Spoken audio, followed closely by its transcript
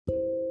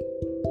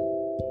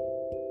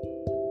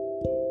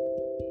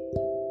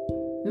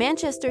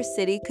Manchester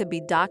City could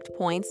be docked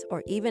points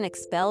or even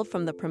expelled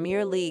from the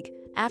Premier League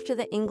after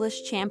the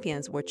English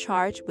champions were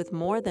charged with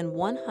more than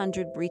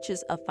 100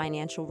 breaches of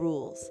financial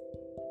rules.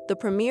 The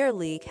Premier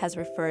League has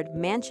referred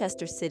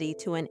Manchester City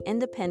to an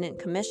independent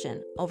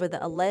commission over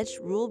the alleged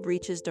rule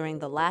breaches during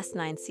the last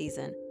 9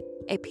 seasons,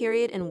 a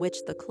period in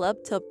which the club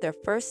took their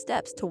first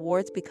steps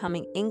towards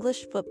becoming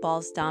English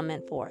football's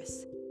dominant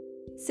force.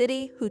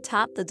 City, who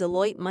topped the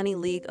Deloitte Money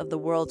League of the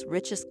world's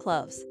richest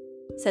clubs,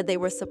 said they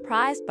were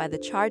surprised by the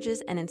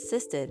charges and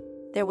insisted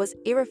there was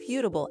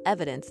irrefutable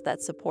evidence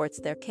that supports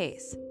their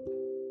case.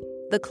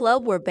 The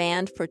club were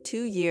banned for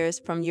 2 years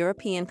from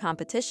European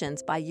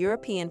competitions by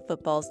European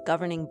football's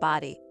governing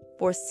body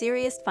for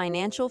serious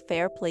financial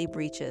fair play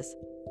breaches,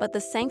 but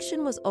the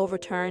sanction was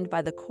overturned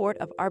by the Court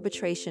of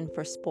Arbitration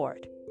for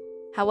Sport.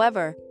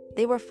 However,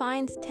 they were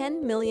fined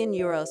 €10 million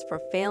for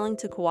failing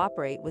to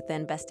cooperate with the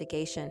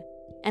investigation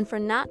and for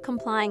not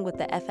complying with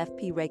the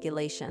FFP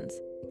regulations.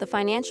 The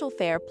financial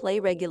fair play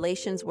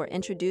regulations were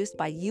introduced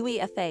by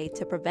UEFA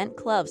to prevent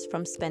clubs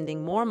from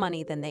spending more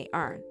money than they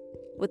earn,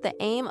 with the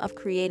aim of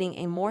creating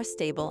a more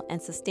stable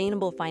and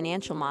sustainable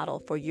financial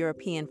model for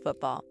European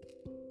football.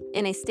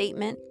 In a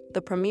statement,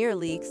 the Premier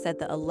League said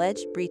the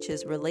alleged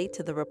breaches relate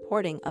to the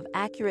reporting of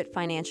accurate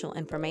financial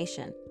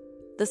information,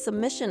 the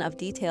submission of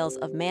details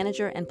of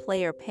manager and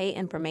player pay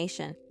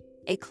information,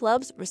 a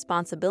club's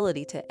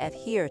responsibility to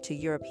adhere to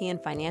European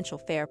Financial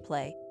Fair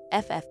Play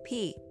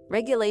 (FFP)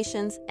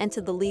 regulations, and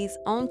to the league's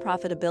own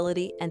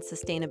profitability and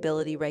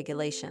sustainability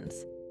regulations.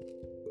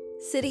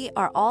 City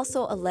are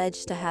also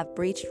alleged to have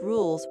breached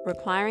rules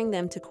requiring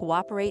them to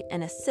cooperate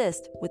and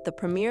assist with the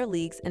Premier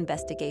League's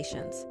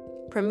investigations.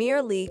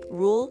 Premier League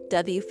Rule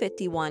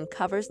W51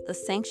 covers the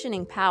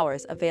sanctioning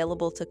powers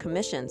available to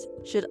commissions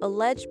should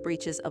alleged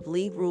breaches of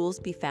league rules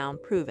be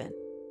found proven.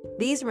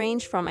 These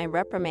range from a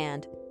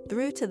reprimand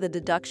through to the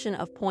deduction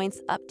of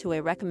points up to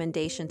a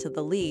recommendation to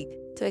the league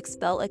to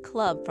expel a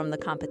club from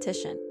the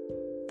competition.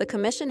 The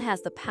Commission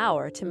has the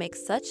power to make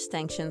such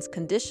sanctions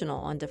conditional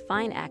on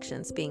defined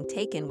actions being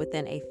taken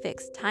within a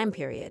fixed time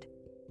period,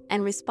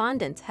 and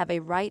respondents have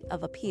a right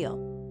of appeal.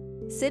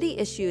 City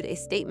issued a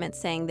statement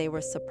saying they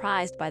were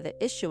surprised by the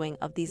issuing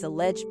of these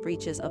alleged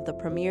breaches of the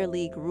Premier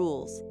League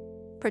rules,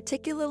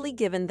 particularly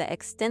given the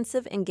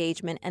extensive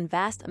engagement and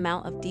vast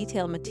amount of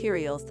detailed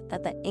materials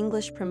that the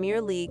English Premier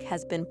League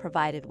has been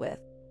provided with.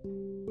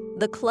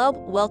 The club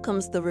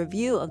welcomes the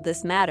review of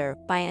this matter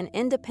by an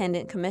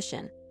independent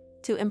commission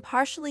to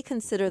impartially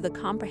consider the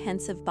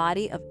comprehensive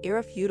body of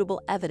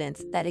irrefutable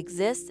evidence that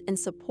exists in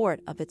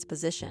support of its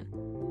position.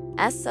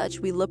 As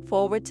such, we look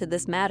forward to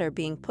this matter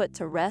being put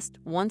to rest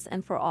once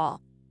and for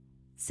all.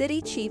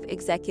 City Chief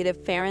Executive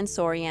Ferran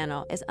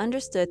Soriano is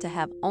understood to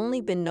have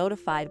only been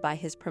notified by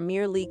his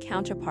Premier League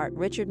counterpart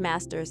Richard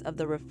Masters of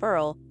the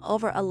referral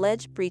over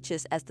alleged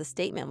breaches as the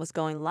statement was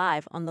going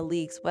live on the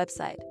league's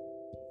website.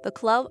 The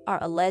club are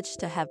alleged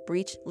to have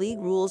breached league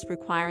rules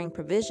requiring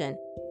provision,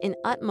 in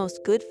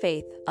utmost good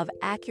faith, of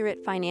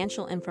accurate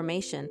financial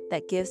information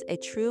that gives a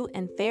true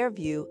and fair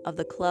view of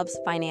the club's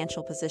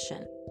financial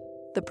position.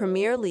 The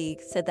Premier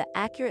League said the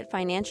accurate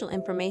financial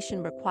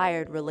information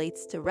required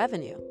relates to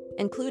revenue,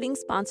 including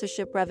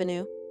sponsorship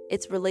revenue,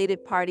 its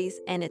related parties,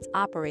 and its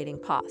operating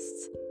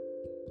costs.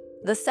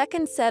 The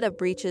second set of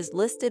breaches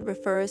listed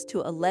refers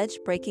to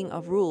alleged breaking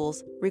of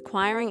rules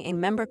requiring a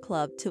member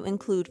club to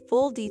include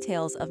full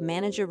details of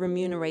manager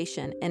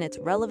remuneration in its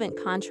relevant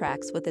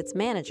contracts with its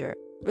manager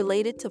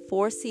related to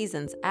 4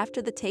 seasons after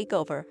the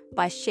takeover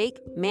by Sheikh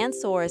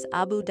Mansour's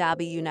Abu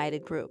Dhabi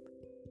United Group.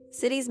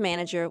 City's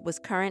manager was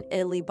current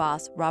Italy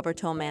boss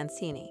Roberto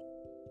Mancini.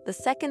 The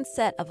second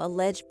set of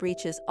alleged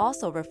breaches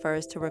also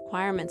refers to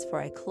requirements for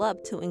a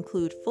club to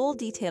include full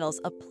details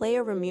of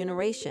player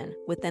remuneration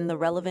within the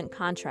relevant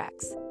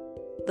contracts.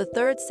 The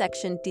third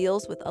section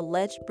deals with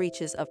alleged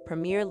breaches of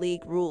Premier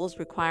League rules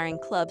requiring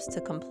clubs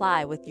to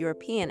comply with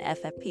European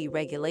FFP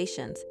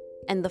regulations,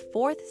 and the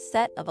fourth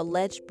set of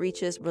alleged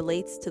breaches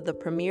relates to the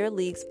Premier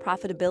League's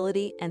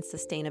profitability and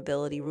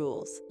sustainability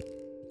rules.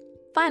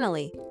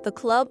 Finally, the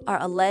club are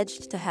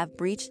alleged to have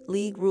breached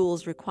league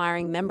rules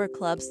requiring member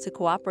clubs to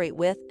cooperate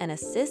with and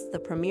assist the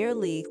Premier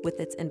League with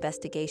its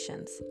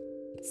investigations.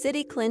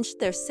 City clinched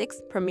their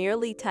 6th Premier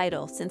League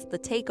title since the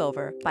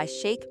takeover by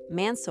Sheikh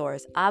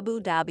Mansour's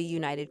Abu Dhabi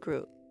United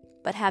Group,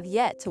 but have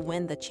yet to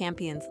win the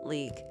Champions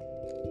League.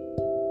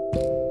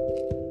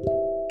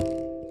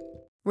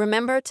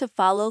 Remember to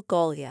follow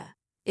Golia.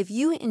 If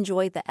you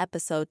enjoyed the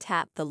episode,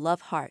 tap the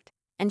love heart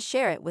and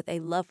share it with a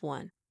loved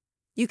one.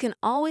 You can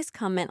always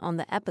comment on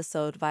the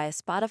episode via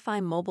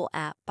Spotify mobile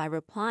app by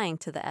replying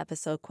to the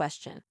episode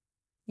question.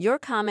 Your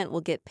comment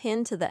will get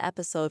pinned to the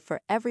episode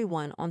for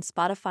everyone on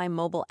Spotify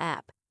mobile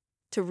app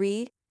to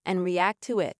read and react to it.